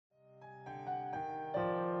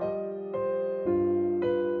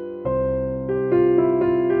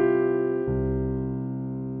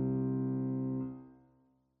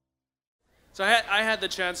So I had the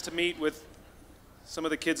chance to meet with some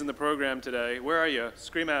of the kids in the program today. Where are you?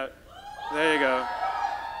 Scream out. There you go.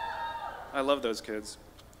 I love those kids.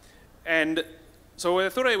 And so what I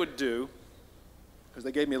thought I would do, because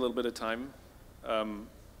they gave me a little bit of time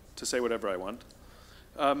to say whatever I want,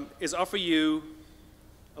 is offer you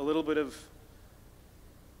a little bit of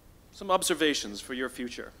some observations for your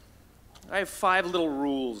future. I have 5 little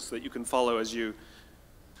rules that you can follow as you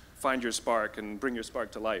find your spark and bring your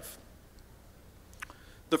spark to life.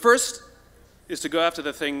 The first is to go after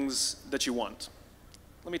the things that you want.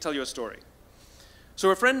 Let me tell you a story. So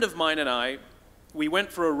a friend of mine and I, we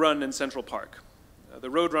went for a run in Central Park. The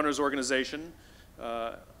Roadrunners organization,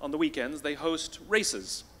 on the weekends, they host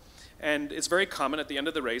races. And it's very common at the end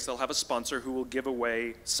of the race, they'll have a sponsor who will give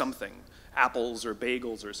away something, apples or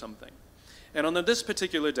bagels or something. And on this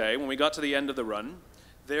particular day, when we got to the end of the run,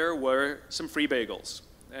 there were some free bagels.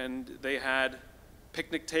 And they had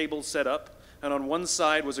picnic tables set up, and on one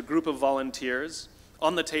side was a group of volunteers.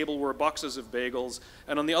 On the table were boxes of bagels,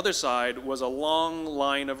 and on the other side was a long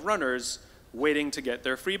line of runners waiting to get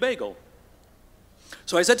their free bagel.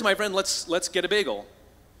 So I said to my friend, let's get a bagel.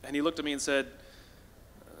 And he looked at me and said,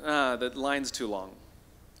 the line's too long.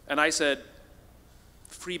 And I said,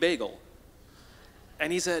 free bagel.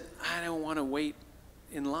 And he said, I don't want to wait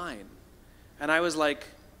in line. And I was like,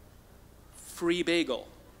 free bagel.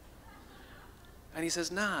 And he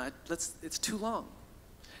says, nah, it's too long.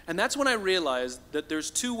 And that's when I realized that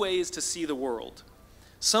there's 2 ways to see the world.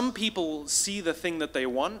 Some people see the thing that they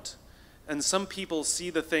want, and some people see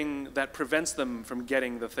the thing that prevents them from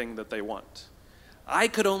getting the thing that they want. I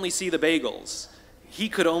could only see the bagels. He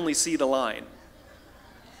could only see the line.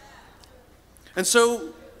 And so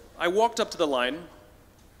I walked up to the line.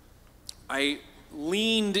 I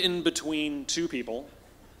leaned in between 2 people,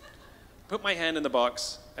 put my hand in the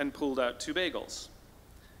box, and pulled out 2 bagels.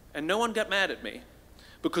 And no one got mad at me,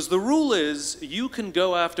 because the rule is you can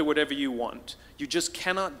go after whatever you want. You just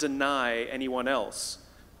cannot deny anyone else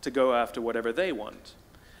to go after whatever they want.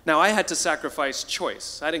 Now, I had to sacrifice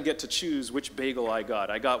choice. I didn't get to choose which bagel I got.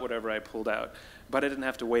 I got whatever I pulled out, but I didn't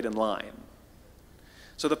have to wait in line.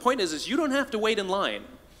 So the point is you don't have to wait in line.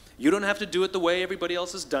 You don't have to do it the way everybody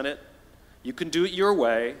else has done it. You can do it your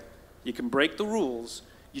way. You can break the rules.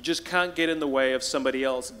 You just can't get in the way of somebody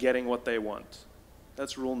else getting what they want.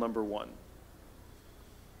 That's rule number 1.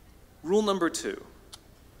 Rule number 2.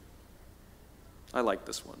 I like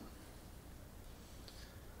this one.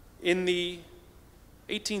 In the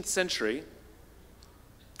 18th century,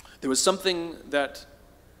 there was something that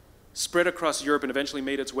spread across Europe and eventually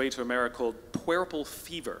made its way to America called puerperal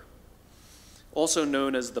fever, also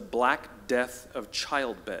known as the Black Death of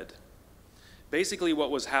childbed. Basically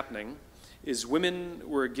what was happening is women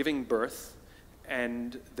were giving birth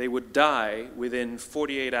and they would die within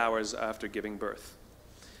 48 hours after giving birth.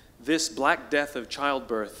 This Black Death of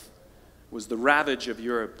childbirth was the ravage of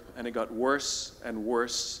Europe, and it got worse and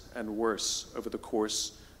worse and worse over the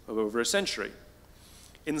course of over a century.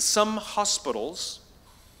 In some hospitals,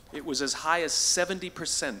 it was as high as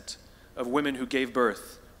 70% of women who gave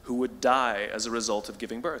birth who would die as a result of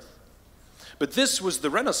giving birth. But this was the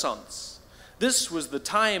Renaissance. This was the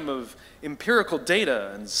time of empirical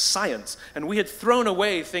data and science, and we had thrown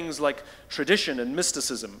away things like tradition and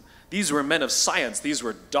mysticism. These were men of science. These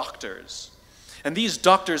were doctors. And these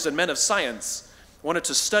doctors and men of science wanted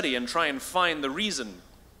to study and try and find the reason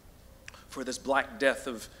for this Black Death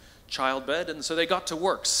of childbed, and so they got to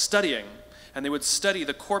work studying, and they would study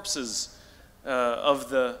the corpses of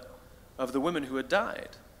the women who had died.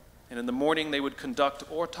 And in the morning they would conduct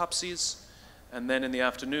autopsies, and then in the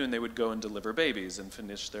afternoon they would go and deliver babies and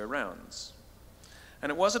finish their rounds. And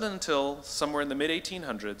it wasn't until somewhere in the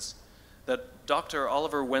mid-1800s that Dr.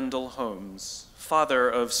 Oliver Wendell Holmes, father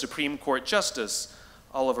of Supreme Court Justice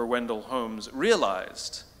Oliver Wendell Holmes,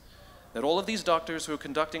 realized that all of these doctors who were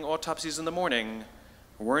conducting autopsies in the morning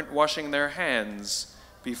weren't washing their hands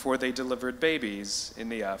before they delivered babies in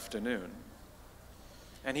the afternoon.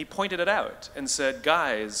 And he pointed it out and said,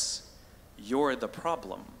 guys, you're the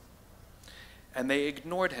problem. And they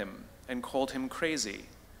ignored him and called him crazy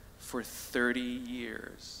for 30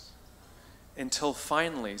 years. Until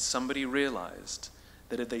finally somebody realized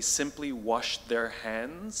that if they simply washed their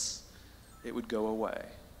hands, it would go away.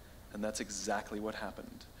 And that's exactly what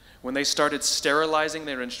happened. When they started sterilizing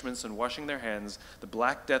their instruments and washing their hands, the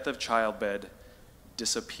Black Death of childbed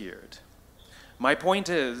disappeared. My point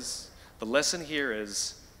is, the lesson here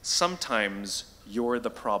is, sometimes you're the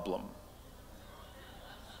problem.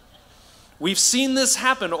 We've seen this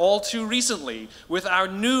happen all too recently with our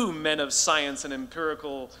new men of science and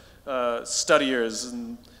empirical studiers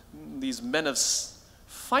and these men of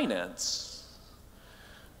finance.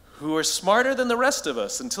 who were smarter than the rest of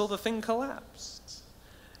us until the thing collapsed.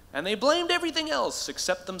 And they blamed everything else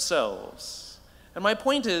except themselves. And my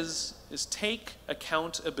point is take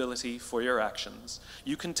accountability for your actions.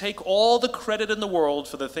 You can take all the credit in the world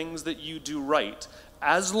for the things that you do right,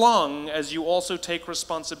 as long as you also take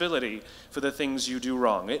responsibility for the things you do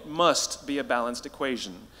wrong. It must be a balanced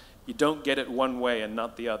equation. You don't get it one way and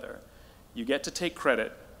not the other. You get to take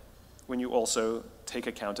credit when you also take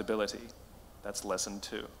accountability. That's lesson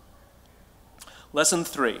 2. Lesson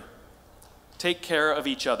 3, take care of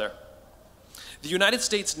each other. The United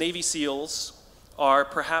States Navy SEALs are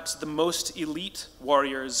perhaps the most elite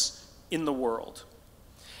warriors in the world.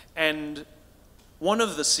 And one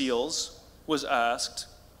of the SEALs was asked,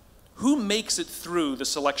 who makes it through the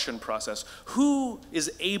selection process? Who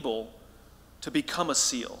is able to become a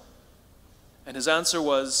SEAL? And his answer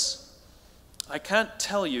was, I can't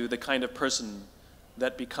tell you the kind of person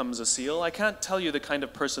that becomes a SEAL. I can't tell you the kind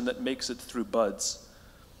of person that makes it through BUD/S.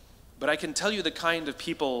 But I can tell you the kind of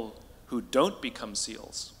people who don't become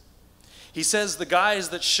SEALs. He says the guys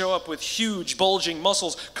that show up with huge, bulging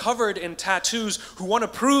muscles, covered in tattoos, who want to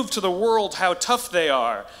prove to the world how tough they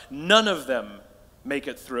are, none of them make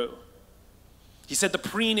it through. He said the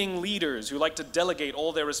preening leaders who like to delegate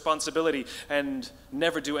all their responsibility and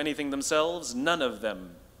never do anything themselves, none of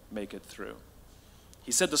them make it through.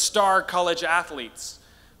 He said the star college athletes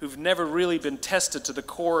who've never really been tested to the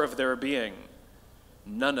core of their being,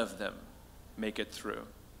 none of them make it through.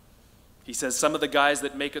 He says some of the guys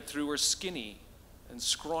that make it through are skinny and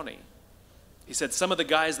scrawny. He said some of the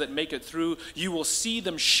guys that make it through, you will see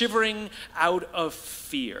them shivering out of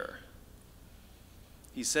fear.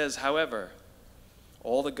 He says, however,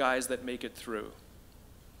 all the guys that make it through,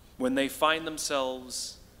 when they find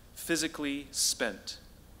themselves physically spent,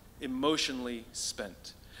 emotionally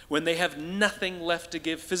spent, when they have nothing left to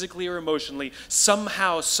give physically or emotionally,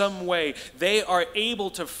 somehow, some way, they are able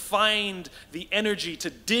to find the energy to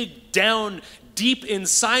dig down deep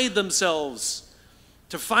inside themselves,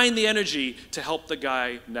 to find the energy to help the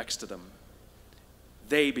guy next to them.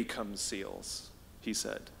 They become SEALs, he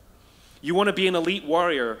said. You want to be an elite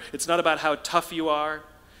warrior. It's not about how tough you are.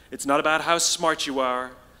 It's not about how smart you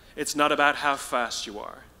are. It's not about how fast you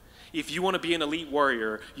are. If you want to be an elite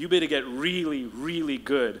warrior, you better get really, really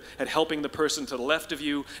good at helping the person to the left of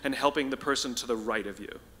you and helping the person to the right of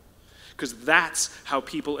you. Because that's how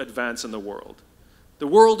people advance in the world. The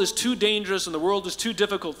world is too dangerous and the world is too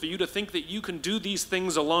difficult for you to think that you can do these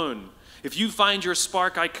things alone. If you find your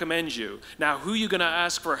spark, I commend you. Now, who are you going to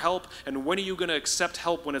ask for help, and when are you going to accept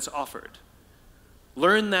help when it's offered?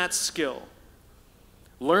 Learn that skill.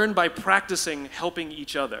 Learn by practicing helping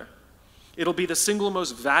each other. It'll be the single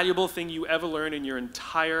most valuable thing you ever learn in your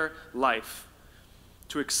entire life.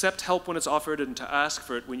 To accept help when it's offered and to ask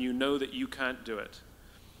for it when you know that you can't do it.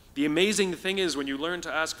 The amazing thing is when you learn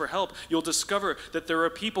to ask for help, you'll discover that there are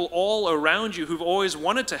people all around you who've always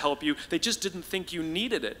wanted to help you. They just didn't think you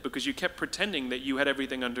needed it because you kept pretending that you had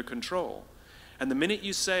everything under control. And the minute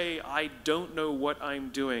you say, I don't know what I'm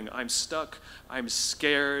doing, I'm stuck, I'm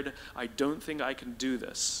scared, I don't think I can do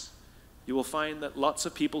this, you will find that lots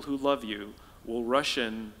of people who love you will rush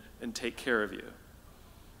in and take care of you.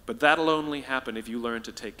 But that'll only happen if you learn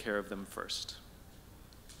to take care of them first.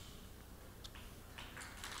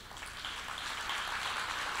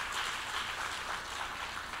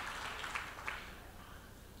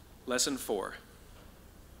 Lesson 4.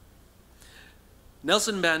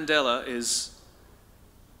 Nelson Mandela is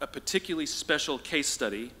a particularly special case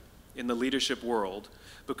study in the leadership world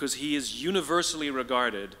because he is universally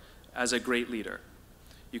regarded as a great leader.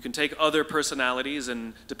 You can take other personalities,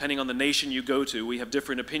 and depending on the nation you go to, we have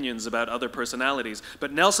different opinions about other personalities.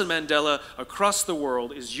 But Nelson Mandela, across the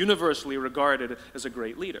world, is universally regarded as a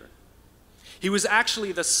great leader. He was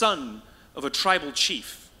actually the son of a tribal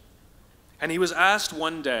chief. And he was asked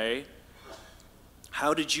one day,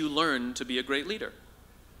 how did you learn to be a great leader?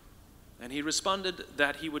 And he responded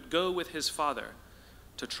that he would go with his father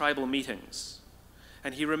to tribal meetings.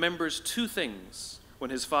 And he remembers 2 things when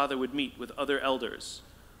his father would meet with other elders.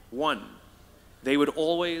 1, they would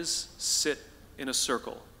always sit in a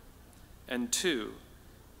circle. And 2,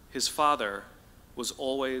 his father was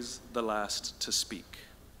always the last to speak.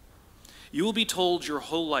 You will be told your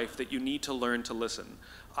whole life that you need to learn to listen.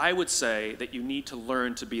 I would say that you need to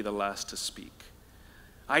learn to be the last to speak.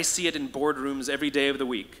 I see it in boardrooms every day of the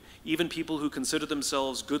week. Even people who consider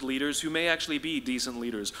themselves good leaders, who may actually be decent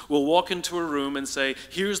leaders, will walk into a room and say,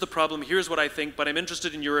 here's the problem, here's what I think, but I'm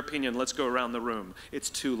interested in your opinion, let's go around the room. It's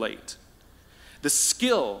too late. The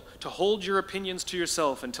skill to hold your opinions to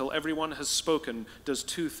yourself until everyone has spoken does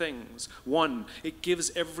two things. One, it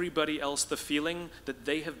gives everybody else the feeling that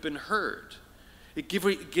they have been heard. It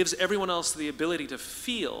gives everyone else the ability to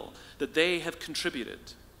feel that they have contributed.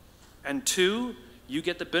 And two, you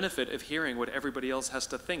get the benefit of hearing what everybody else has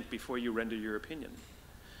to think before you render your opinion.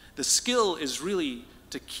 The skill is really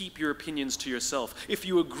to keep your opinions to yourself. If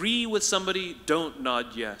you agree with somebody, don't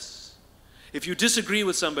nod yes. If you disagree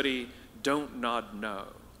with somebody, don't nod no.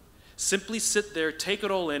 Simply sit there, take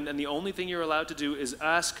it all in, and the only thing you're allowed to do is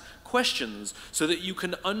ask questions so that you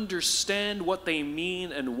can understand what they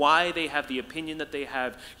mean and why they have the opinion that they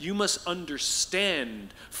have. You must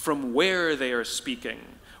understand from where they are speaking,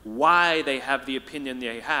 why they have the opinion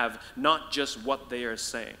they have, not just what they are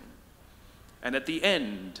saying. And at the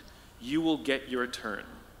end, you will get your turn.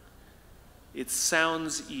 It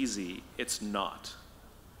sounds easy. It's not.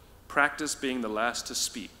 Practice being the last to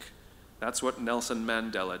speak. That's what Nelson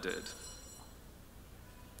Mandela did.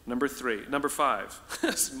 Number 5.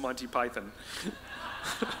 That's Monty Python.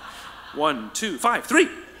 1, 2, 5, 3.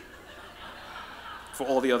 For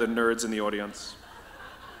all the other nerds in the audience.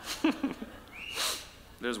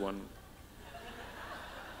 There's one.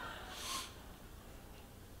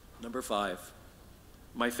 Number 5.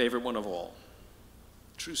 My favorite one of all.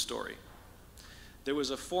 True story. There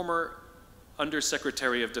was a former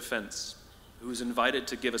Undersecretary of Defense who was invited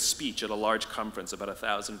to give a speech at a large conference, about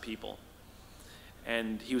 1,000 people.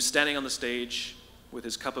 And he was standing on the stage with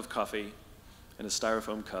his cup of coffee and a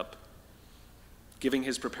styrofoam cup, giving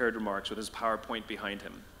his prepared remarks with his PowerPoint behind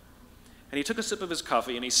him. And he took a sip of his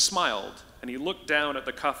coffee and he smiled and he looked down at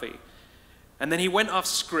the coffee. And then he went off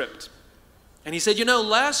script. And he said, you know,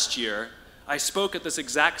 last year I spoke at this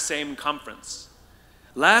exact same conference.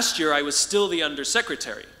 Last year I was still the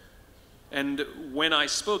undersecretary. And when I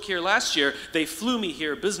spoke here last year, they flew me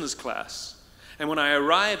here business class. And when I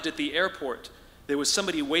arrived at the airport, there was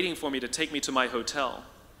somebody waiting for me to take me to my hotel.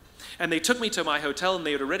 And they took me to my hotel and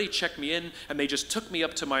they had already checked me in and they just took me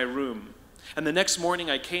up to my room. And the next morning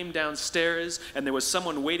I came downstairs and there was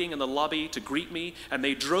someone waiting in the lobby to greet me and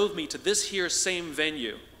they drove me to this here same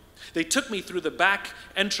venue. They took me through the back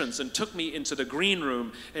entrance and took me into the green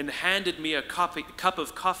room and handed me a cup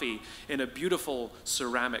of coffee in a beautiful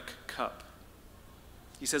ceramic cup.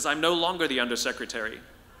 He says, I'm no longer the undersecretary.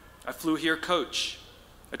 I flew here coach.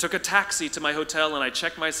 I took a taxi to my hotel and I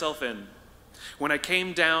checked myself in. When I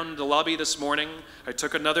came down the lobby this morning, I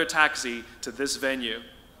took another taxi to this venue.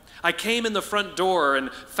 I came in the front door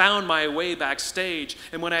and found my way backstage,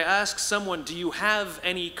 and when I asked someone, do you have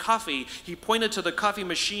any coffee? He pointed to the coffee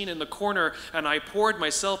machine in the corner, and I poured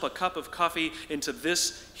myself a cup of coffee into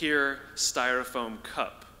this here styrofoam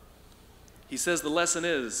cup. He says the lesson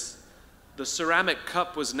is, the ceramic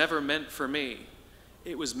cup was never meant for me.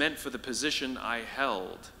 It was meant for the position I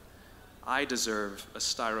held. I deserve a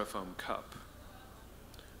styrofoam cup.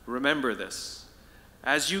 Remember this.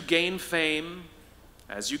 As you gain fame,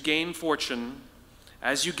 as you gain fortune,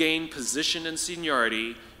 as you gain position and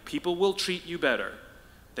seniority, people will treat you better.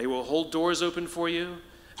 They will hold doors open for you.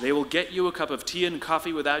 They will get you a cup of tea and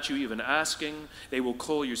coffee without you even asking. They will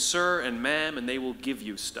call you sir and ma'am, and they will give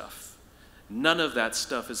you stuff. None of that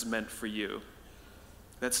stuff is meant for you.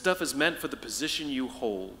 That stuff is meant for the position you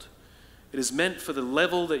hold. It is meant for the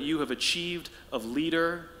level that you have achieved of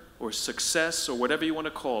leader or success or whatever you want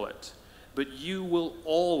to call it. But you will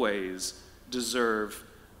always deserve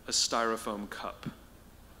a styrofoam cup.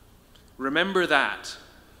 Remember that.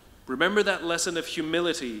 Remember that lesson of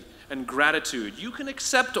humility and gratitude. You can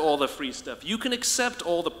accept all the free stuff. You can accept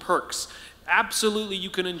all the perks. Absolutely, you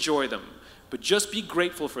can enjoy them. But just be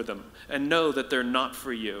grateful for them and know that they're not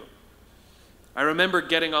for you. I remember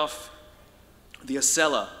getting off the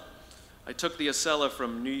Acela. I took the Acela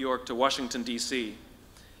from New York to Washington, D.C.,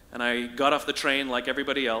 and I got off the train like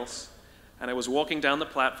everybody else, and I was walking down the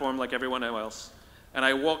platform like everyone else, and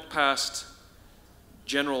I walked past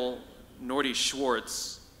General Norty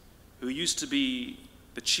Schwartz, who used to be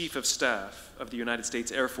the Chief of Staff of the United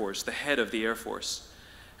States Air Force, the head of the Air Force.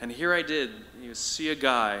 And here I did, you see a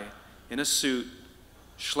guy in a suit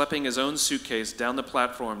schlepping his own suitcase down the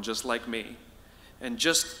platform just like me. And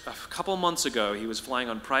just a couple months ago, he was flying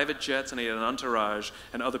on private jets and he had an entourage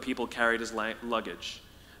and other people carried his luggage.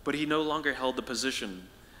 But he no longer held the position,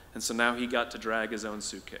 and so now he got to drag his own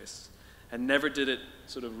suitcase. And never did it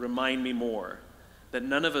sort of remind me more that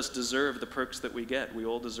none of us deserve the perks that we get. We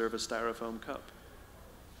all deserve a styrofoam cup.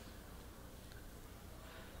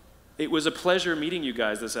 It was a pleasure meeting you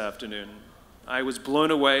guys this afternoon. I was blown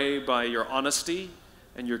away by your honesty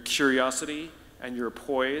and your curiosity and your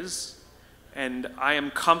poise. And I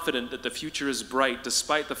am confident that the future is bright,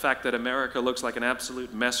 despite the fact that America looks like an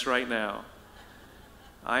absolute mess right now.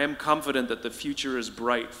 I am confident that the future is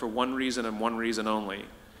bright for one reason and one reason only,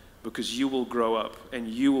 because you will grow up and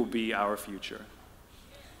you will be our future.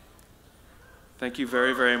 Thank you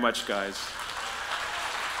very, very much, guys.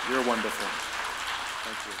 You're wonderful.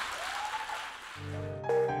 Thank you.